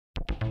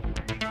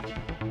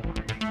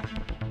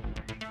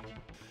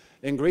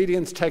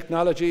Ingredients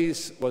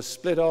Technologies was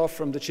split off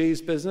from the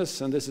cheese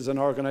business, and this is an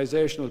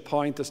organisational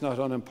point that's not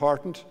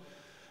unimportant,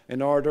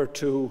 in order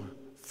to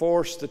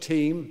force the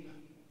team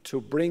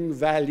to bring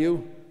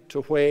value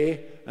to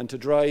whey and to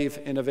drive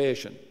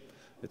innovation.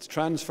 It's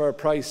transfer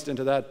priced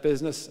into that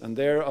business, and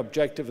their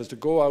objective is to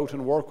go out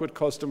and work with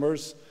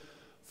customers,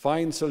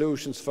 find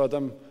solutions for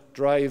them,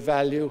 drive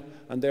value,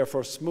 and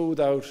therefore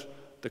smooth out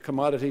the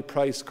commodity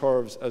price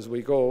curves as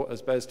we go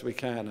as best we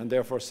can. And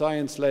therefore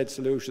science-led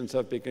solutions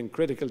have been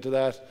critical to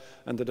that,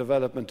 and the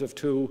development of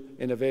 2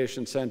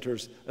 innovation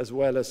centres as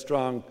well as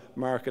strong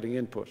marketing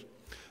input.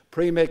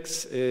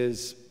 Premix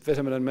is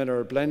vitamin and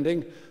mineral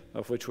blending,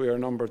 of which we are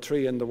number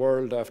 3 in the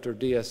world after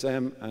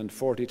DSM and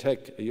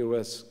Fortitech, a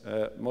US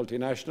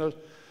multinational.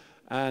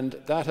 And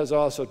that has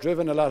also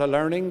driven a lot of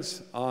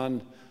learnings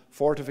on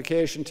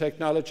fortification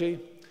technology,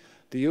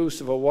 the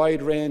use of a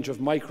wide range of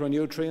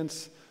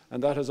micronutrients,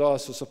 and that has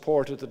also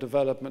supported the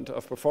development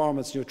of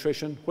performance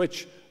nutrition,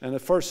 which in the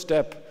first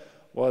step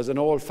was an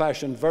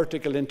old-fashioned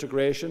vertical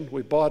integration.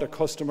 We bought a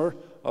customer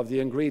of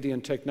the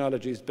ingredient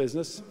technologies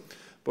business,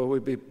 but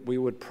we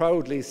would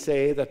proudly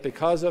say that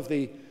because of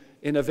the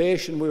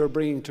innovation we were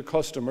bringing to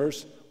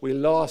customers, we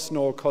lost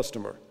no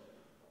customer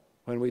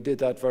when we did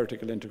that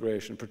vertical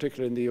integration,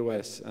 particularly in the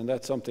US, and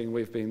that's something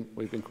we've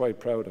been quite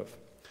proud of.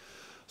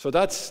 So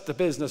that's the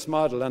business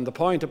model, and the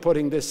point of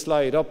putting this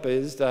slide up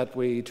is that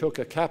we took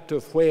a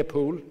captive whey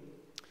pool,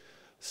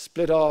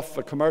 split off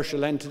a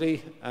commercial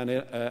entity and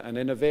an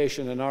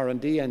innovation and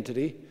R&D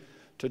entity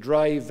to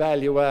drive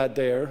value add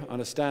there on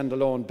a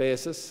standalone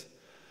basis,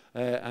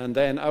 and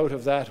then out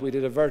of that we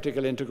did a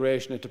vertical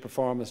integration into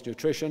performance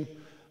nutrition,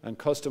 and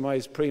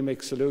customised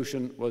premix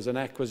solution was an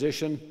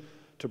acquisition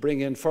to bring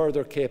in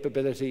further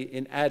capability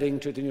in adding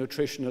to the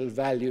nutritional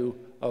value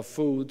of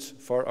foods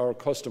for our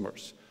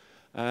customers.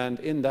 And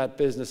in that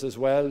business as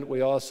well,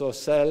 we also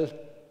sell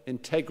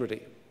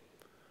integrity.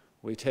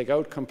 We take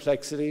out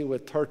complexity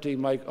with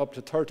up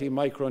to 30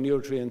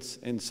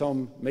 micronutrients in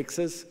some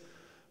mixes,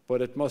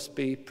 but it must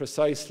be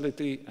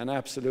precisely and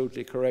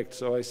absolutely correct.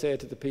 So I say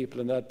to the people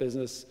in that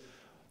business,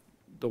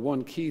 the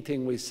one key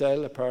thing we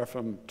sell, apart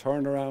from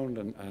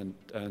turnaround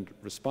and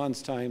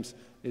response times,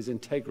 is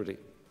integrity.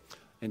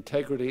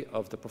 Integrity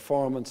of the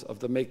performance of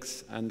the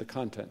mix and the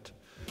content.